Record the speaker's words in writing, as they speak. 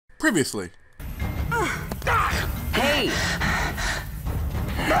Previously. Hey!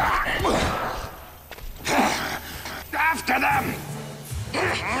 After them!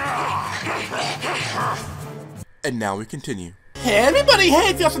 And now we continue. Hey everybody,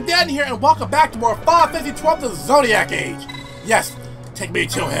 hey, it's Dan here, and welcome back to more Final Fantasy 12 The Zodiac Age. Yes, take me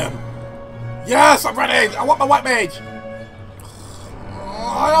to him. Yes, I'm ready. I want my white mage.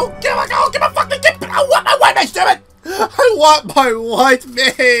 I don't give a fucking shit. I want my white mage, damn it. I want my white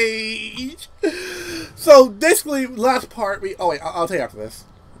mage. So basically, last part we. Oh wait, I'll tell you after this.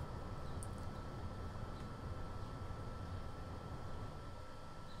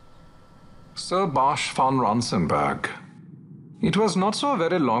 Sir Basch von Ronsenberg. It was not so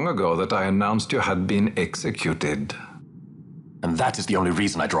very long ago that I announced you had been executed. And that is the only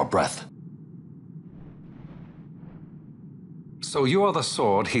reason I draw breath. So you are the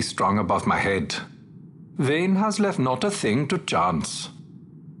sword he strung above my head. Vaan has left not a thing to chance.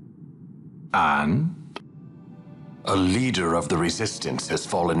 And? A leader of the resistance has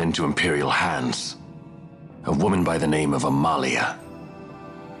fallen into Imperial hands. A woman by the name of Amalia.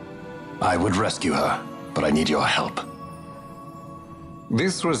 I would rescue her, but I need your help.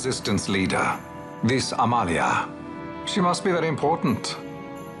 This resistance leader, this Amalia, she must be very important.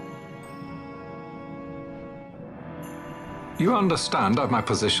 You understand I've my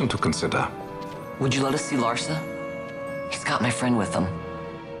position to consider. Would you let us see Larsa? He's got my friend with him.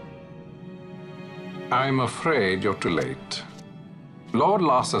 I'm afraid you're too late. Lord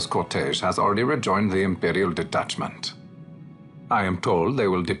Larsa's cortege has already rejoined the Imperial detachment. I am told they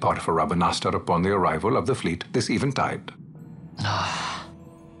will depart for Rabanastre upon the arrival of the fleet this eventide.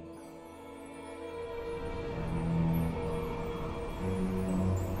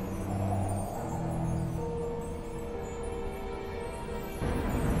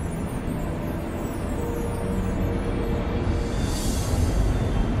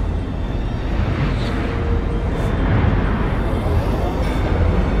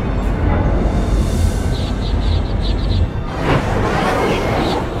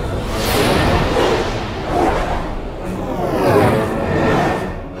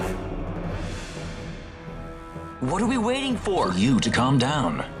 What are we waiting for? You to calm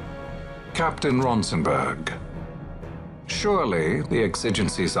down. Captain Ronsenberg, surely the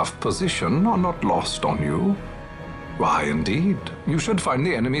exigencies of position are not lost on you. Why, indeed, you should find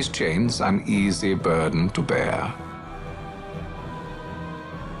the enemy's chains an easy burden to bear.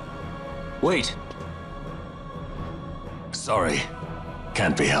 Wait. Sorry.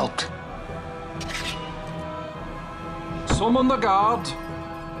 Can't be helped. Summon the guard.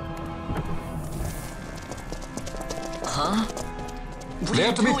 Huh? They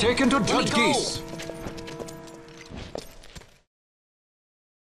are to be taken to Judge Geese.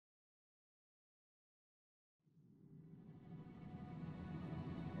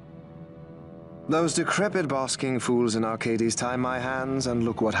 Those decrepit basking fools in Arcades tie my hands, and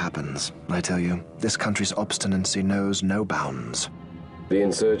look what happens. I tell you, this country's obstinacy knows no bounds. The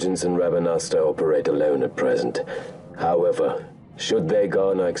insurgents in Rabanastre operate alone at present. However, should they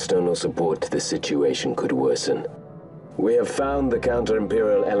garner external support, the situation could worsen. We have found the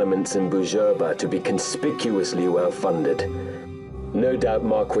counter-imperial elements in Bujerba to be conspicuously well-funded. No doubt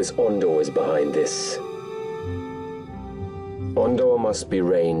Marquis Ondor is behind this. Ondor must be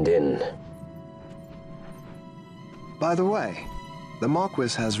reined in. By the way, the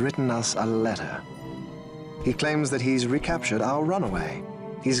Marquis has written us a letter. He claims that he's recaptured our runaway.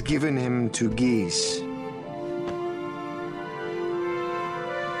 He's given him to Geese.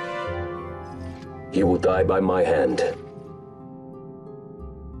 He will die by my hand.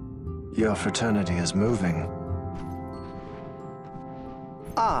 Your fraternity is moving.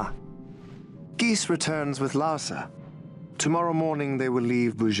 Ah, Geese returns with Larsa. Tomorrow morning they will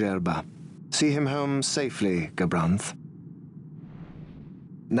leave Bujerba. See him home safely, Gabranth.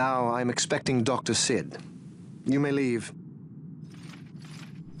 Now I'm expecting Dr. Sid. You may leave.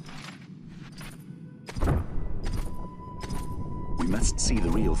 We must see the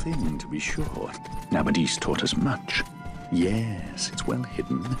real thing, to be sure. Nabadis taught us much. Yes, it's well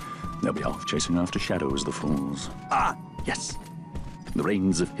hidden. They'll be off chasing after shadows, the fools. Ah, yes. The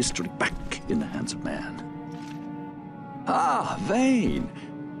reins of history back in the hands of man. Ah, Vaan.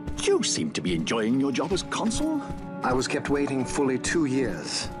 You seem to be enjoying your job as consul. I was kept waiting fully 2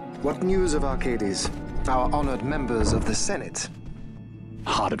 years. What news of Arcades? Our honored members of the Senate.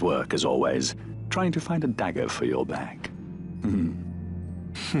 Hard at work, as always, trying to find a dagger for your back.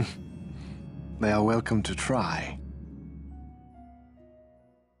 They are welcome to try.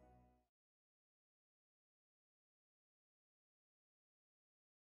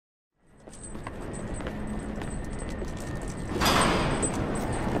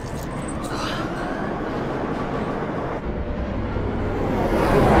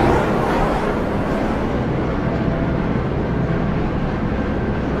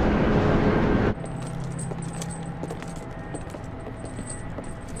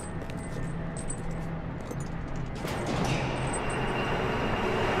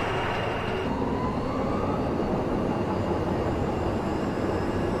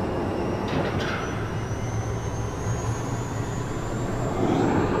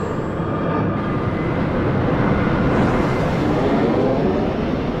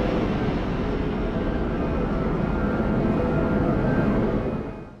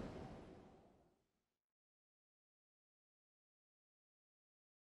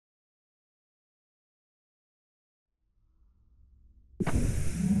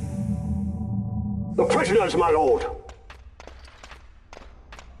 The prisoners, my lord.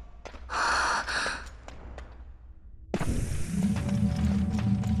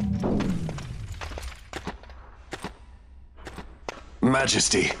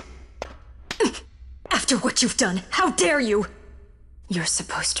 Majesty. After what you've done, how dare you? You're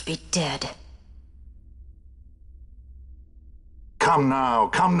supposed to be dead. Come now,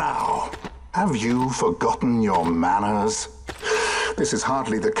 come now. Have you forgotten your manners? This is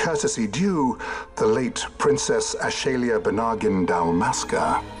hardly the courtesy due the late Princess Ashelia Benargin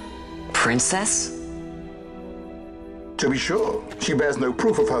Dalmasca. Princess? To be sure, she bears no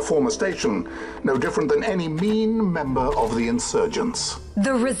proof of her former station, no different than any mean member of the insurgents.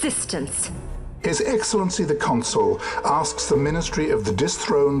 The Resistance. His Excellency the Consul asks the Ministry of the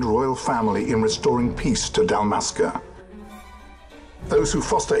dethroned royal family in restoring peace to Dalmasca. Those who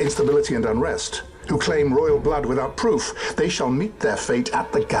foster instability and unrest, who claim royal blood without proof, they shall meet their fate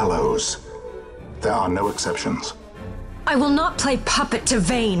at the gallows. There are no exceptions. I will not play puppet to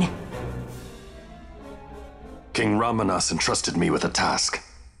Vaan. King Ramanas entrusted me with a task.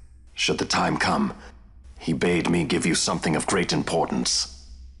 Should the time come, he bade me give you something of great importance.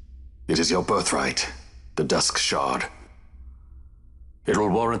 It is your birthright, the Dusk Shard. It will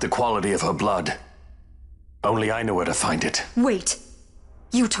warrant the quality of her blood. Only I know where to find it. Wait.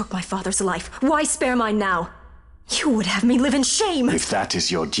 You took my father's life. Why spare mine now? You would have me live in shame. If that is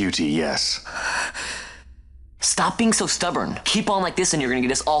your duty, yes. Stop being so stubborn. Keep on like this and you're gonna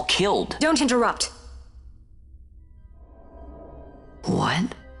get us all killed. Don't interrupt.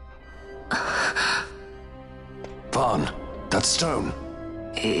 What? Vaan, that stone.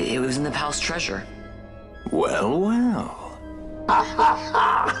 It was in the palace treasure. Well, well.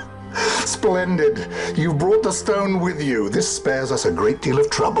 Splendid. You've brought the stone with you. This spares us a great deal of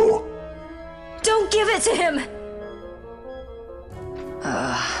trouble. Don't give it to him!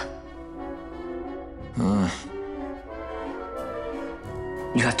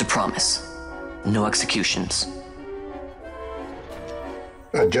 You have to promise. No executions.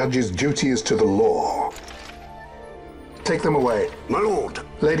 A judge's duty is to the law. Take them away. My lord.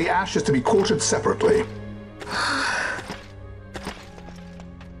 Lady Ashe is to be quartered separately.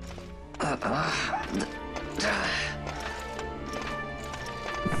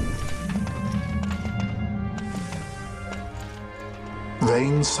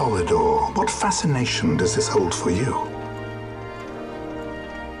 Vaan Solidor, what fascination does this hold for you?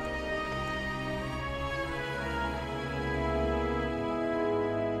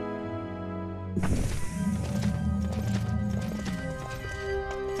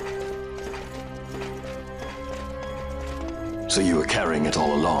 So you were carrying it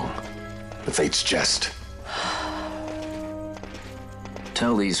all along. The Fate's jest.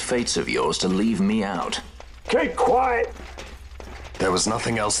 Tell these fates of yours to leave me out. Keep quiet. There was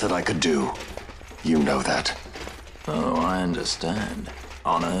nothing else that I could do. You know that. Oh, I understand.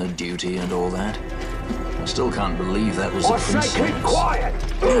 Honor, duty, and all that. I still can't believe that was a I say keep quiet.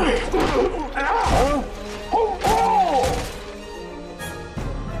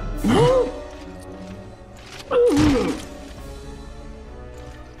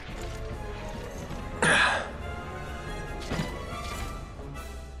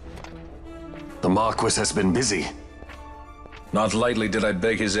 The Marquis has been busy. Not lightly did I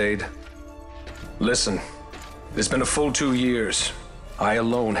beg his aid. Listen, it's been a full 2 years. I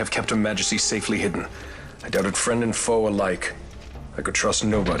alone have kept Her Majesty safely hidden. I doubted friend and foe alike. I could trust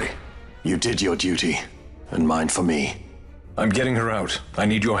nobody. You did your duty, and mine for me. I'm getting her out. I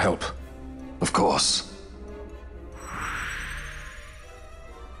need your help. Of course.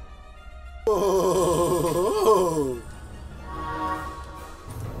 Oh.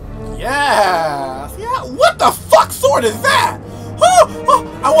 Yes! Yeah! What the fuck sword is that?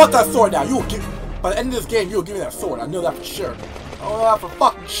 I want that sword now. You'll give. By the end of this game, you'll give me that sword. I know that for sure. I know that for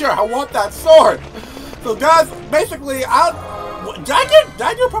fucking sure. I want that sword. So, guys, basically, did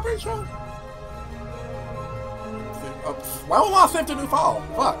I do a proper intro? Why would I save to new file?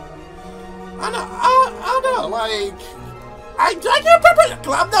 Fuck. I don't know. Like, did I do a proper?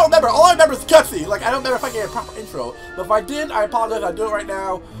 Cause I don't remember. All I remember is cutscene. Like, I don't remember if I gave a proper intro. But if I did, I apologize. I'll do it right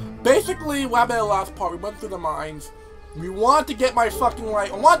now. Basically, what happened in the last part, we went through the mines. We want to get my fucking,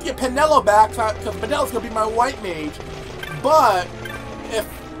 like, I want to get Penelo back, because Penelo's going to be my white mage. But, if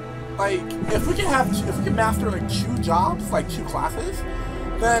we can master, like, 2 jobs, like, 2 classes,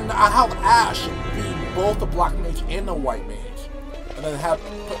 then I have Ashe be both the black mage and the white mage. And then have,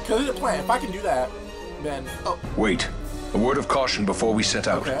 because it's a plan, if I can do that, then, oh. Wait, a word of caution before we set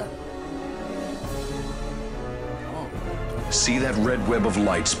out. Okay. See that red web of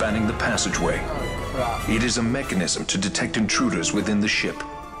light spanning the passageway? Oh, crap. It is a mechanism to detect intruders within the ship.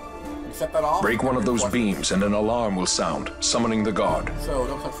 set that off. Break one of those beams and an alarm will sound, summoning the guard. So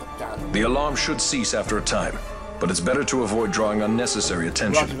don't touch that. The alarm should cease after a time, but it's better to avoid drawing unnecessary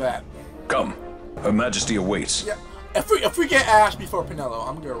attention. Roger that. Come. Her Majesty awaits. Yeah. If we get Ashe before Penelo,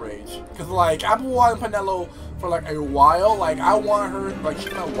 I'm gonna rage. Cause like I've been wanting Penelo for like a while. Like I want her, like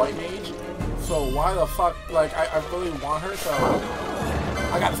she's my white mage. So why the fuck, like I really want her, so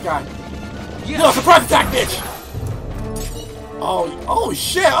I got this guy. Yeah. No, surprise attack, bitch! Oh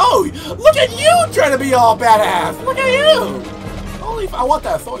shit, oh, look at you trying to be all badass! Look at you! Holy, I want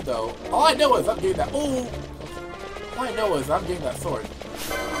that sword though. All I know is I'm getting that, all I know is I'm getting that sword.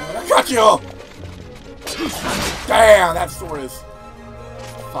 I got you! Damn, that sword is...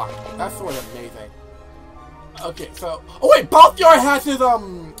 Fuck, that sword is amazing. Okay, so... Oh wait, Balthier has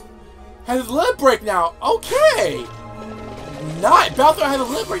his limb break now. Okay! Not Balthier has a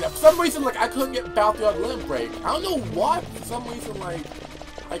limb break now. For some reason, like, I couldn't get Balthier's limb break. I don't know why, but for some reason, like...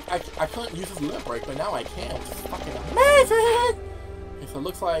 I couldn't use his limb break, but now I can, which is fucking amazing! Okay, so it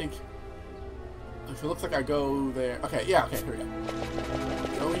looks like... So it looks like I go there. Okay, yeah, okay, here we go.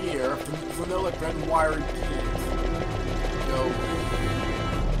 Go here. There's no like red wired pins. Go.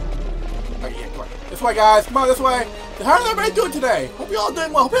 Okay, yeah, come on. This way, guys. Come on, this way. So how is everybody doing today? Hope you're all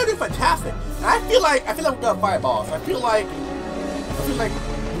doing well. Hope you're doing fantastic. And I feel like we're gonna fight boss. I feel like we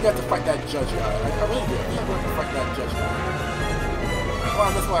have to fight that judge guy. I really do. I feel like we have to fight that judge guy. Come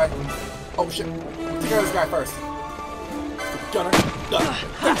on, this way. Oh shit. Take care of this guy first. Gunner.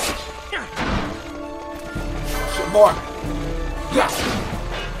 More. Yeah.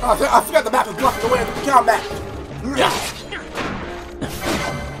 Oh, I forgot the map is blocking the way of the combat. Yeah.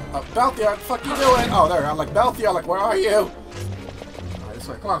 Balthier, what the fuck you doing? Oh, there. I'm like, Balthier, like, where are you? Alright, this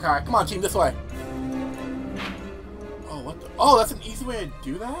way. Come on, Kai. Come on, team, this way. Oh, what the? Oh, that's an easy way to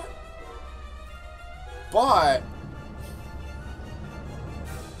do that? But...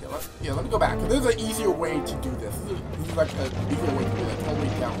 Yeah, let me go back. There's an easier way to do this. This is like an easier way to do that. Totally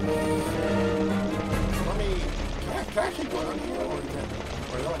down. Let me... Can I actually go down here?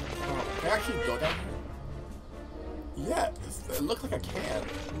 Can I actually go down here? Yeah, it looks like I can.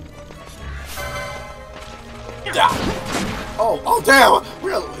 Yeah. Oh, damn!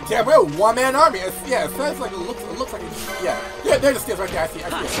 We're a one-man army. Yeah, it says like it looks like it's, yeah. There's the stairs right there. I see it.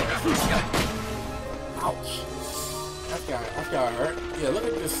 Ouch. That guy hurt. Yeah, look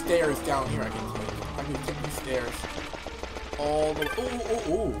at the stairs down here. I can take these stairs all the way.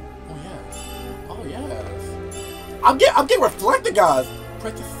 Oh yes. I'm getting reflected, guys.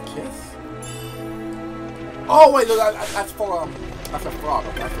 Princess Kiss. Oh wait, no, that's for that's a frog.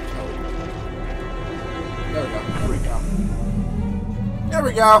 That's a toad. There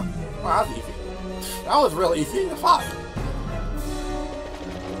we go. Wow, that's easy. That was real easy. Fuck.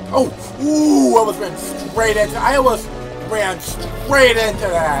 Oh, ooh, I almost ran straight into. I almost ran straight into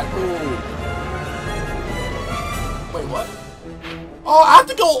that. Ooh. Wait, what? Oh, I have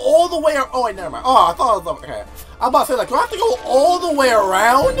to go all the way. Oh, wait, never mind. Oh, I thought it was okay. I'm about to say, like, do I have to go all the way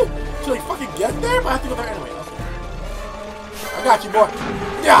around to, like, fucking get there? But I have to go there anyway. Okay. I got you, boy.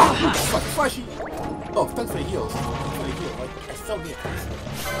 Yeah! Fucking flashy. Oh, thanks for the heals. Like, I still need it.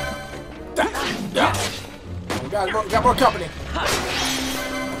 Yeah! We got more company.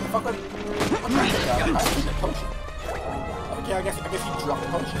 Fuck with... I took the potion. Okay, I guess he dropped the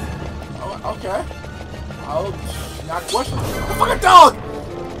potion. Oh, okay. I'll not question. The fucking dog!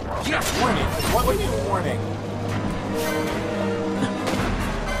 Yes! Warning. What do you mean warning?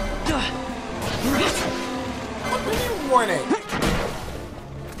 What do you mean warning?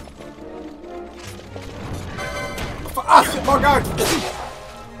 Ah, shit, more guards!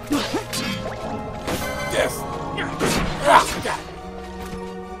 Yes! Ah, God.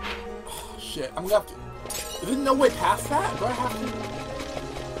 Oh, shit, I'm gonna have to... Is there no way past that? Do I have to?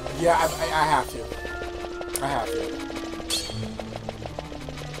 Yeah, I have to. I have to.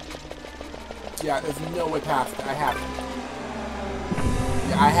 Yeah, there's no way past that. I have to.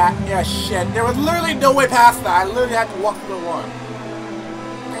 Yeah, yeah, shit. There was literally no way past that. I literally had to walk through the alarm.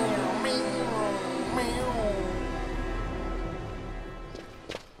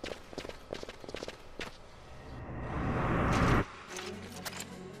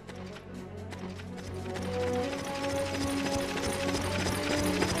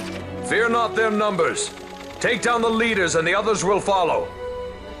 Fear not their numbers. Take down the leaders and the others will follow.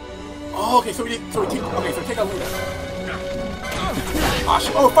 Oh, okay, so take a leader.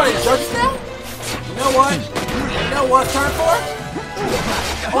 Oh, fighting judges now? You know what? You know what it's time for?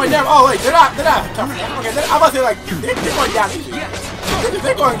 Oh, wait, never. Oh, wait, they're not tough. Okay, I'm about to say, like, they're going down easy.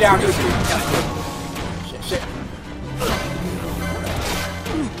 They're going down easy. Shit.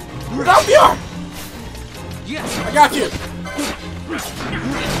 Balthier! Yes. I got you.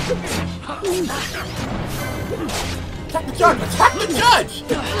 Attack the judge! Attack the judge!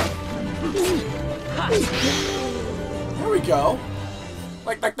 There we go.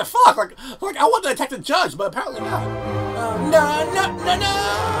 Like the fuck? Like I wanted to attack the judge, but apparently not. No.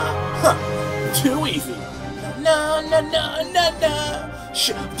 Huh. Too easy. No.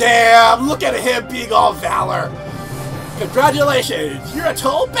 Damn! Look at him being all valor. Congratulations, you're a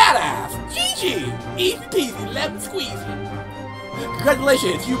total badass. GG. Easy peasy, lemon squeezy.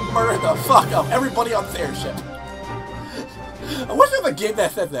 Congratulations, you murdered the fuck up everybody on this airship. I wish there was a game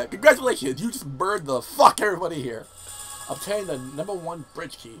that says that. Congratulations, you just murdered the fuck everybody here. Obtain the #1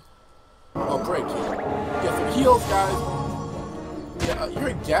 bridge key. Oh, break key. Yeah, some heals, guys. Yeah, you're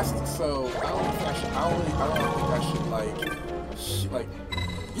a guest, so I don't think I should like.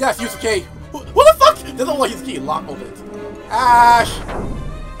 Yes, use the key. What the fuck? Doesn't want to use the key. Lock hold it. Ashe,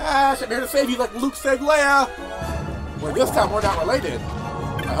 I'm here to save you, like Luke saved Leia. Well, this time we're not related.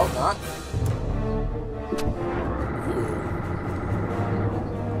 I hope not.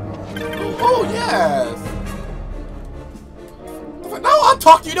 Oh yes. No, I'll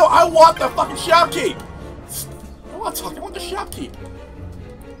talk to you. No, I want the fucking shopkeep. I want to talk. I want the shopkeep.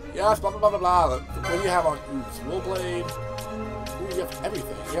 Yes, blah blah blah blah blah. What do you have on you? Wool blade. Ooh, you have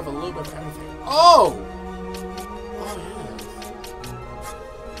everything. You have a little bit of everything. Oh. Oh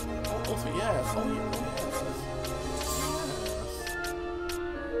yes. Yes. Oh yes.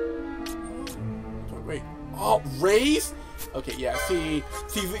 Wait. Oh, raise? Okay, yeah. See,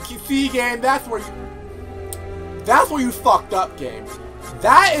 game. That's where you fucked up, game.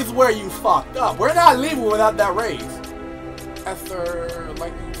 That is where you fucked up. We're not leaving without that raise. Ether,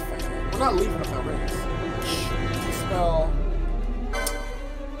 lightning, fan. We're not leaving without raise. Spell.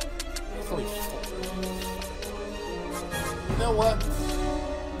 It's only 4. You know what?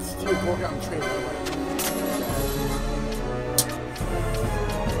 Let's do a workout and train anyway.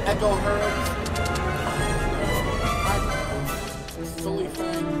 Echo Herbs. Fully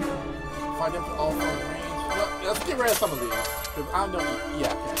thing. Find them all from range. Let's get rid of some of these. Because I don't know.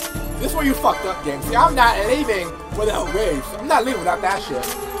 Yeah, okay. This is where you fucked up, game. See, I'm not leaving without raise. I'm not leaving without that shit.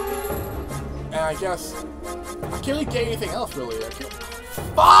 And I guess I can't really get anything else really.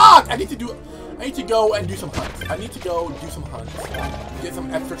 Fuck! I need to go and do some hunts. I need to go do some hunts. Get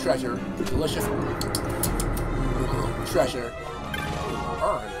some extra treasure. Delicious treasure.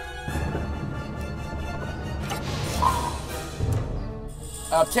 Earn.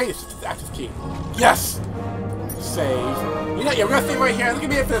 Obtain this active key. Yes! Save. You know, yeah, we're gonna save right here. That's gonna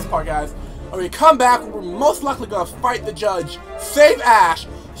be it for this part, guys. When we come back, we're most likely gonna fight the judge, save Ashe.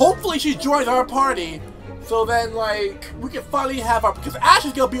 Hopefully she joins our party, so then, like, we can finally have our... Because Ashe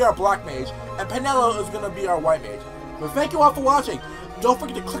is gonna be our black mage, and Penelo is gonna be our white mage. So thank you all for watching. Don't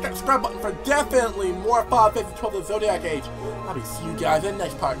forget to click that subscribe button for definitely more Final Fantasy 12 The Zodiac Age. I'll be seeing you guys in the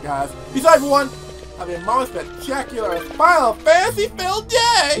next part, guys. Peace out, everyone. Have a most spectacular Final Fantasy filled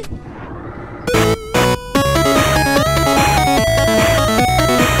day!